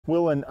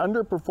Will an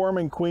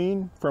underperforming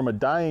queen from a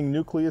dying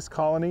nucleus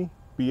colony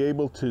be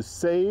able to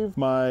save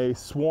my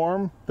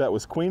swarm that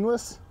was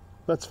queenless?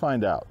 Let's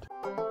find out.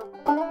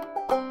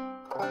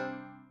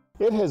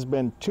 It has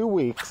been 2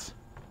 weeks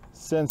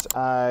since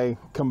I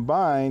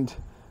combined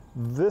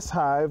this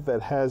hive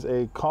that has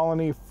a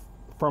colony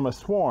from a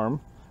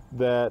swarm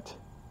that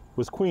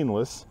was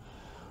queenless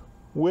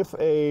with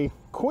a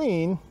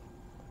queen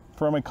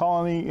from a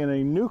colony in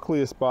a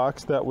nucleus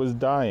box that was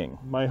dying.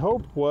 My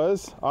hope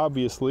was,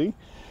 obviously,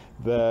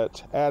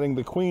 that adding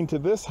the queen to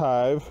this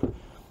hive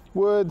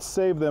would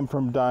save them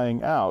from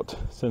dying out,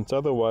 since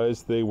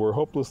otherwise they were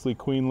hopelessly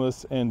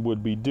queenless and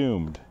would be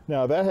doomed.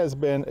 Now that has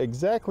been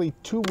exactly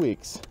 2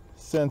 weeks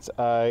since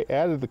I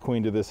added the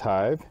queen to this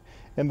hive,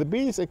 and the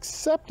bees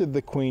accepted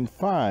the queen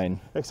fine,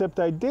 except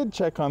I did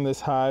check on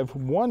this hive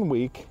 1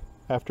 week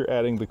after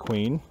adding the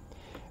queen.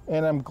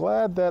 And I'm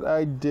glad that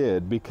I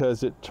did,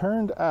 because it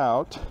turned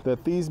out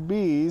that these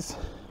bees,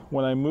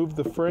 when I moved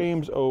the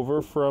frames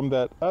over from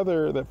that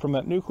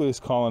nucleus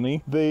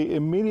colony, they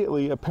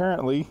immediately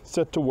apparently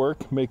set to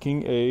work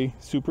making a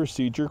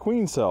supersedure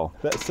queen cell.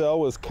 That cell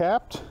was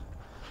capped,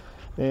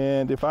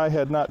 and if I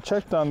had not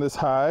checked on this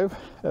hive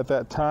at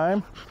that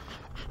time,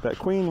 that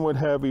queen would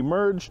have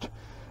emerged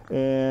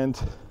and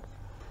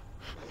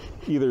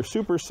either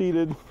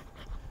superseded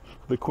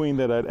the queen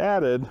that I'd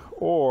added,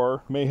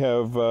 or may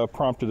have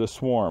prompted a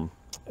swarm.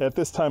 At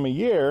this time of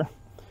year,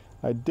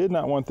 I did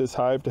not want this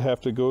hive to have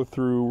to go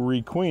through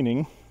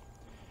requeening.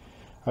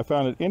 I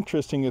found it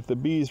interesting that the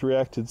bees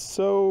reacted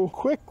so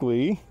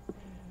quickly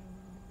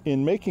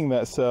in making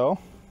that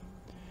cell,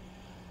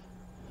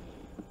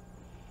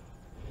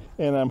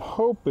 and I'm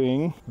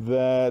hoping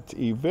that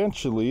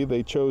eventually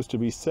they chose to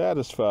be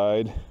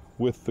satisfied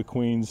with the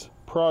queen's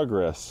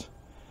progress.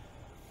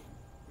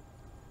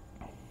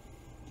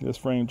 This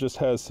frame just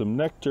has some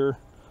nectar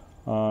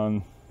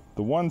on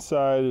the one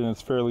side and it's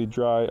fairly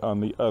dry on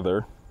the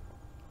other.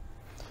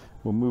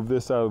 We'll move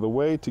this out of the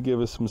way to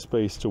give us some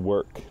space to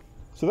work.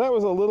 So that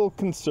was a little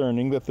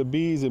concerning that the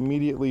bees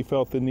immediately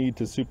felt the need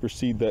to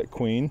supersede that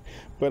queen,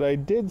 but I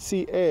did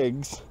see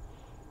eggs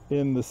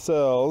in the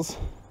cells,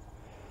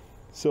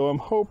 so I'm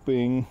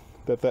hoping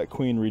that that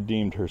queen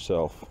redeemed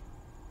herself.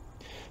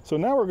 So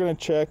now we're going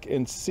to check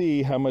and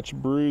see how much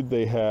brood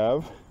they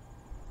have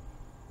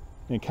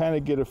and kind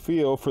of get a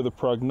feel for the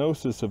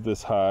prognosis of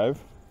this hive.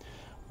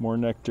 More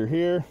nectar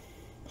here.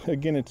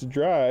 Again, it's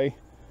dry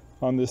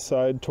on this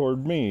side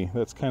toward me.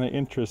 That's kind of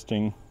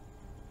interesting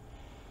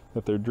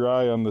that they're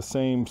dry on the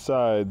same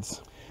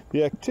sides.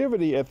 The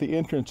activity at the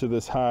entrance of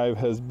this hive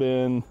has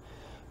been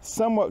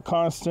somewhat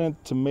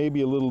constant to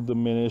maybe a little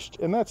diminished,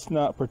 and that's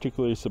not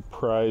particularly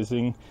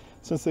surprising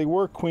since they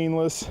were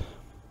queenless,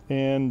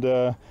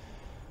 and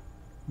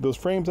those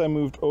frames I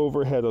moved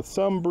over had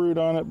some brood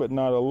on it, but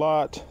not a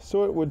lot,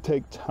 so it would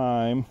take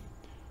time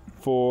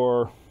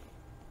for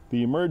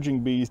the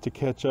emerging bees to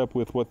catch up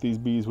with what these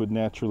bees would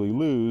naturally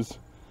lose.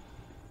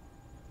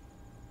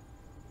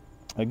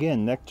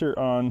 Again, nectar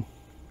on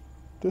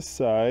this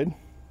side,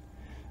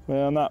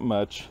 well, not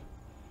much,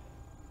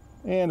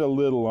 and a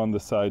little on the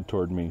side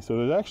toward me. So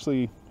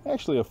there's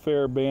actually a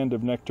fair band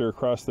of nectar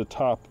across the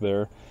top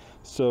there,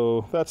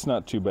 so that's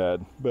not too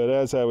bad. But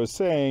as I was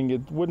saying,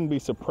 it wouldn't be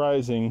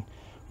surprising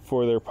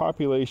for their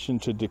population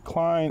to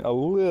decline a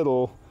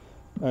little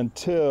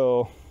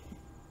until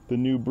the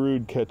new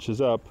brood catches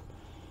up,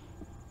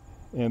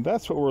 and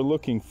that's what we're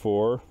looking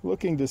for,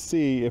 looking to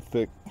see if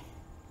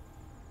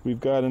we've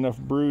got enough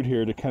brood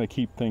here to kind of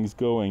keep things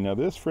going. Now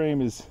this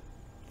frame is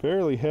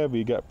fairly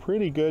heavy, got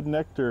pretty good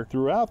nectar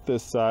throughout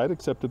this side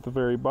except at the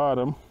very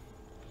bottom,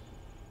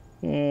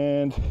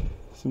 and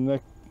some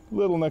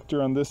little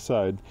nectar on this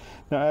side.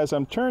 Now as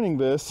I'm turning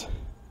this,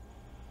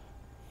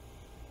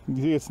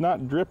 you see it's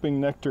not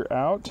dripping nectar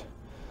out,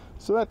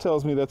 so that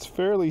tells me that's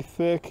fairly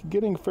thick,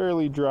 getting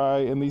fairly dry,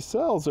 and these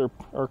cells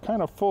are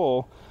kind of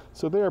full,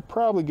 so they are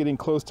probably getting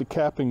close to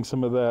capping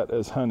some of that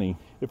as honey.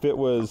 If it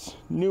was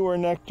newer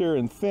nectar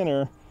and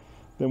thinner,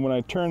 then when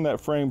I turn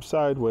that frame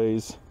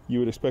sideways, you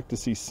would expect to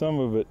see some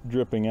of it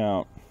dripping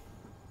out.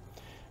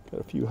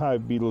 Got a few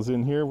hive beetles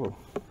in here. We'll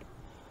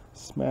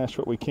smash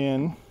what we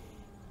can.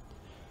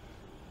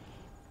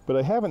 But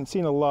I haven't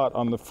seen a lot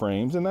on the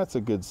frames, and that's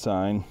a good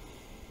sign.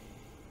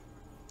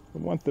 I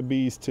want the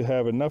bees to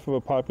have enough of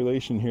a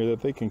population here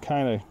that they can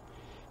kind of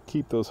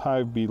keep those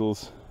hive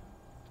beetles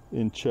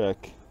in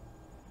check,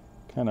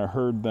 kind of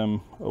herd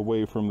them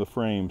away from the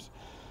frames.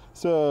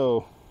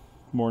 So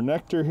more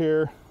nectar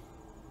here,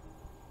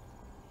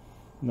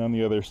 and on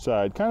the other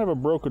side, kind of a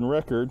broken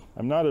record.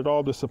 I'm not at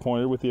all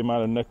disappointed with the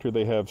amount of nectar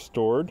they have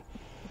stored,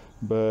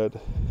 but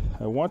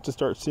I want to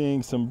start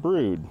seeing some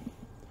brood.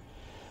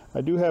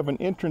 I do have an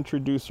entrance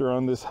reducer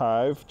on this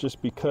hive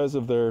just because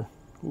of their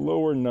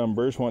lower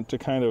numbers. Want to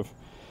kind of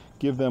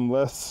give them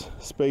less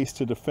space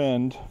to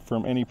defend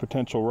from any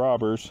potential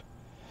robbers.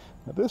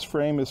 Now, this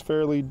frame is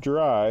fairly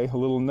dry, a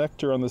little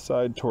nectar on the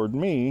side toward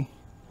me,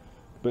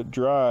 but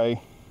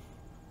dry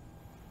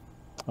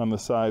on the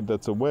side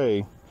that's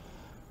away.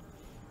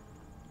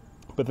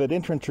 But that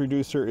entrance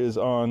reducer is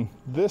on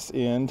this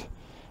end,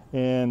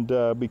 And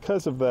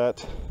because of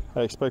that,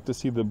 I expect to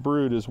see the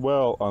brood as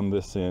well on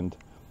this end,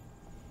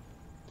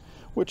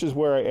 which is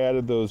where I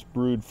added those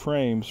brood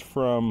frames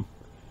from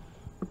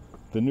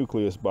the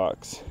nucleus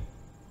box.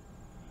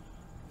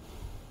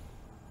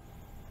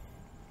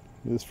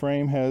 This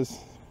frame has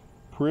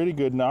pretty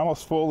good,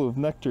 almost full of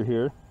nectar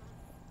here.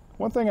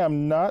 One thing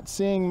I'm not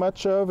seeing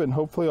much of, and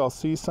hopefully I'll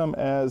see some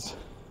as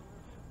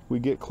we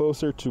get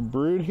closer to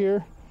brood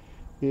here,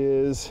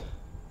 is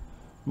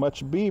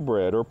much bee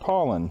bread or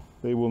pollen.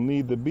 They will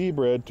need the bee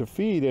bread to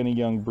feed any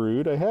young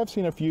brood. I have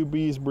seen a few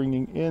bees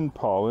bringing in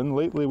pollen.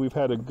 Lately we've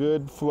had a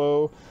good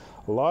flow.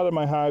 A lot of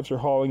my hives are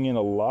hauling in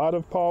a lot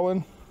of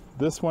pollen.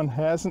 This one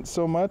hasn't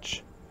so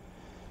much,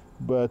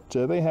 but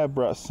they have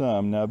brought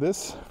some. Now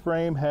this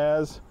frame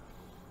has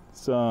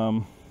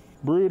some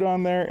brood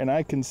on there, and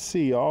I can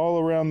see all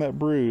around that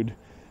brood,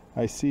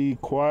 I see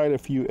quite a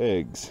few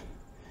eggs.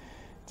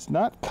 It's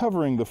not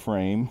covering the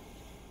frame.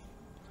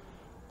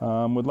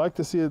 Would like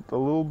to see it a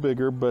little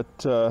bigger,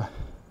 but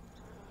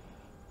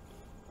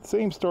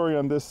same story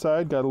on this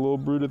side. Got a little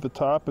brood at the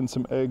top and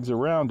some eggs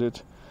around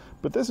it.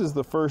 But this is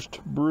the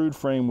first brood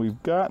frame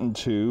we've gotten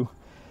to,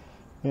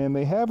 and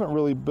they haven't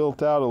really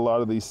built out a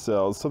lot of these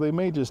cells, so they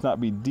may just not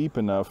be deep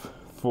enough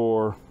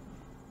for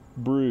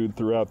brood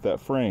throughout that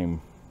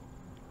frame.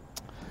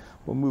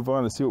 We'll move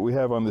on to see what we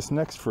have on this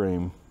next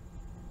frame.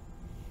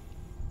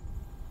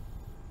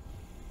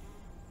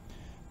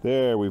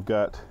 There, we've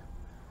got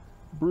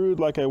brood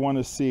like I want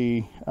to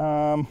see.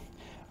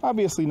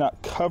 Obviously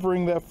not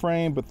covering that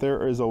frame, but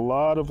there is a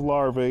lot of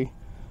larvae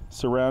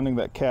surrounding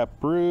that capped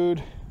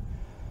brood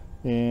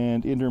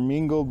and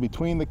intermingled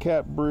between the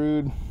capped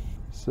brood.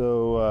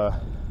 So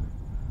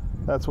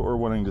that's what we're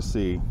wanting to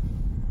see.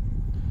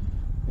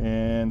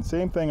 And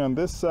same thing on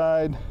this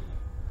side.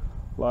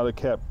 A lot of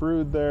capped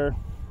brood there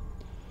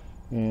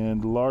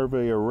and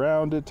larvae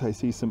around it. I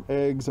see some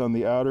eggs on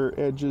the outer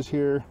edges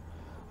here.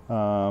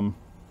 Got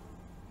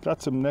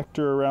some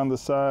nectar around the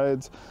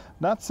sides.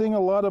 Not seeing a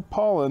lot of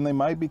pollen. They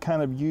might be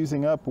kind of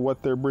using up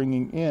what they're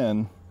bringing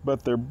in,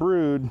 but their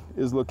brood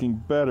is looking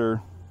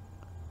better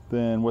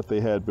than what they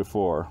had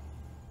before.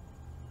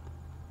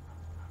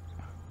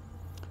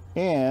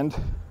 And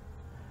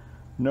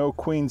no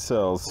queen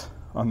cells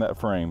on that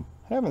frame.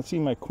 Haven't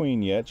seen my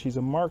queen yet. She's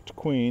a marked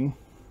queen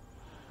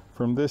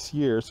from this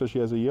year, so she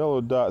has a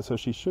yellow dot, so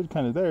she should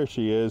kind of, there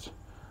she is,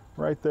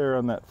 right there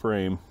on that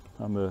frame,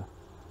 on the,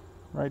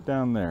 right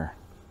down there.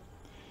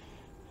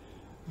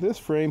 This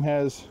frame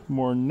has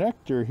more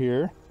nectar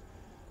here.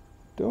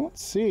 Don't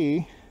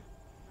see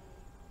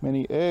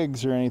many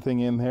eggs or anything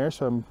in there,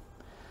 so I'm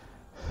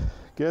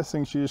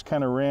guessing she just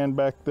kind of ran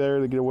back there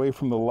to get away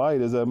from the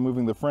light as I'm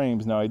moving the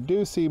frames. Now I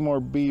do see more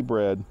bee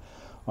bread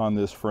on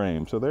this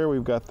frame, so there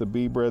we've got the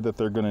bee bread that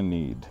they're going to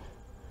need,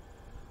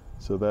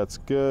 so that's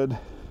good.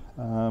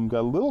 Got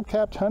a little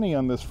capped honey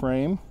on this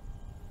frame,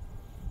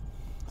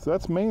 so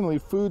that's mainly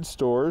food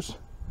stores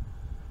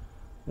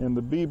and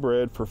the bee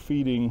bread for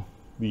feeding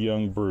the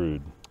young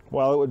brood.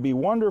 While it would be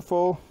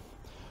wonderful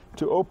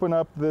to open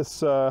up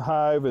this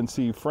hive and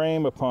see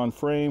frame upon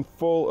frame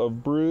full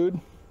of brood,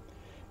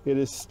 it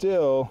is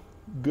still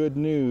good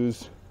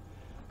news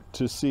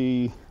to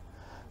see,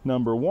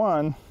 number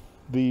one,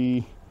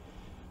 the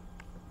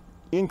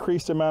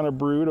increased amount of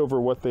brood over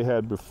what they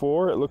had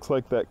before. It looks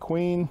like that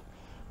queen,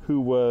 who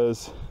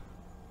was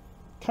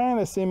kind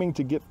of seeming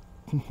to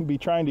be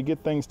trying to get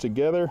things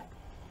together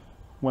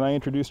when I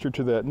introduced her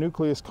to that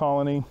nucleus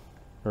colony,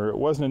 or it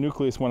wasn't a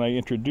nucleus when I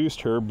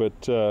introduced her,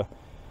 but the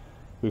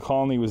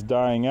colony was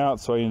dying out,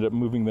 so I ended up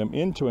moving them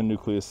into a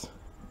nucleus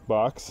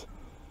box.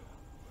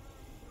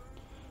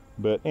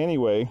 But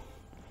anyway,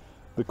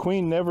 the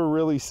queen never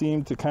really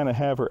seemed to kind of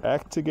have her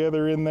act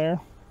together in there.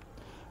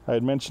 I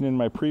had mentioned in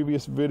my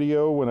previous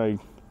video when I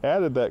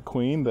added that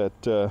queen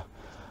that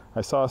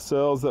I saw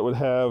cells that would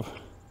have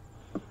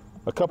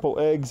a couple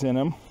eggs in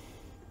them,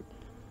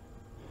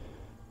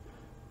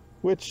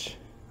 which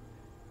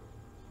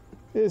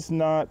is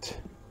not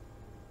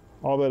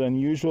all that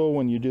unusual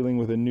when you're dealing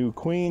with a new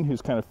queen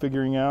who's kind of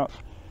figuring out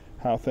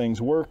how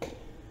things work.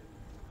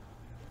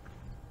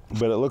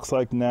 But it looks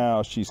like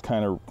now she's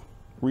kind of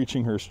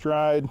reaching her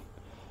stride,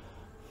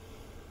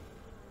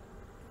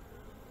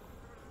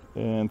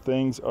 and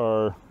things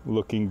are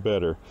looking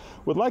better.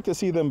 Would like to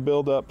see them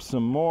build up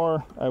some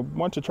more. I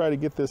want to try to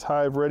get this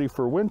hive ready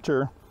for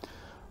winter,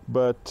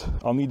 but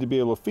I'll need to be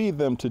able to feed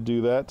them to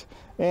do that,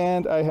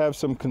 and I have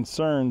some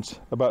concerns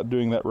about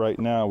doing that right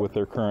now with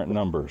their current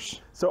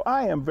numbers. So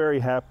I am very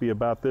happy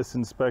about this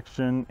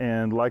inspection,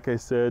 and like I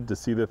said, to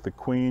see that the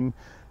queen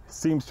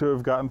seems to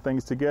have gotten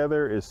things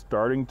together, is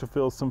starting to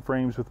fill some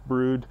frames with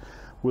brood.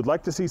 Would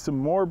like to see some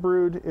more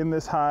brood in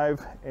this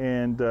hive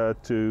and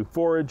to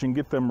forage and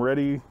get them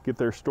ready, get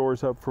their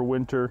stores up for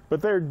winter,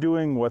 but they're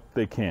doing what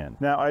they can.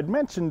 Now, I'd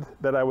mentioned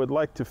that I would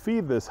like to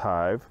feed this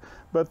hive,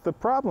 but the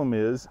problem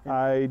is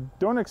I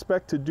don't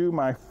expect to do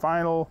my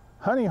final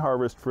honey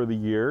harvest for the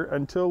year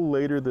until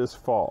later this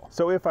fall.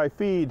 So if I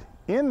feed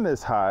in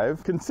this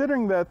hive,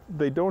 considering that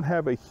they don't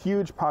have a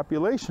huge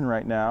population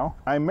right now,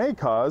 I may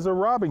cause a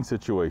robbing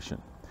situation.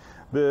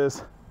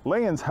 This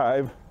Layens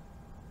hive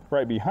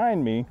right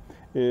behind me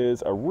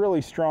is a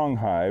really strong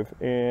hive,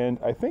 and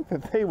I think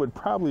that they would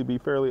probably be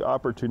fairly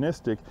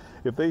opportunistic.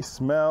 If they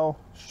smell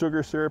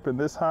sugar syrup in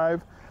this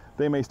hive,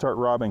 they may start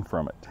robbing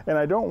from it. And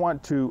I don't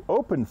want to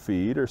open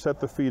feed or set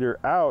the feeder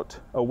out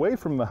away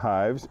from the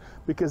hives,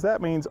 because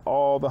that means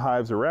all the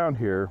hives around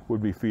here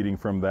would be feeding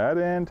from that,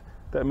 and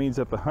that means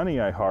that the honey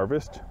I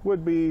harvest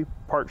would be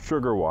part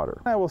sugar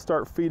water. I will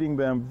start feeding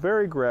them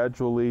very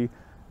gradually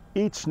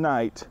each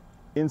night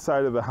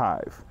inside of the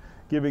hive,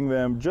 giving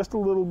them just a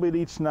little bit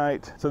each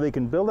night so they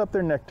can build up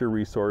their nectar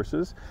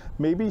resources,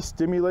 maybe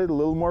stimulate a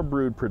little more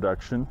brood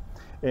production,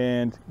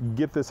 and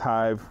get this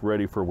hive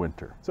ready for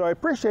winter. So I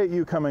appreciate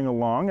you coming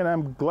along, and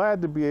I'm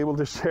glad to be able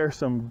to share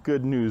some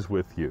good news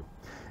with you.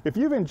 If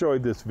you've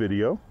enjoyed this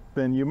video,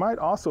 then you might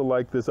also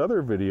like this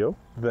other video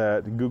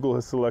that Google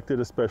has selected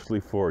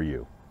especially for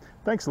you.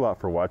 Thanks a lot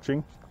for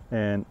watching,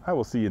 and I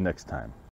will see you next time.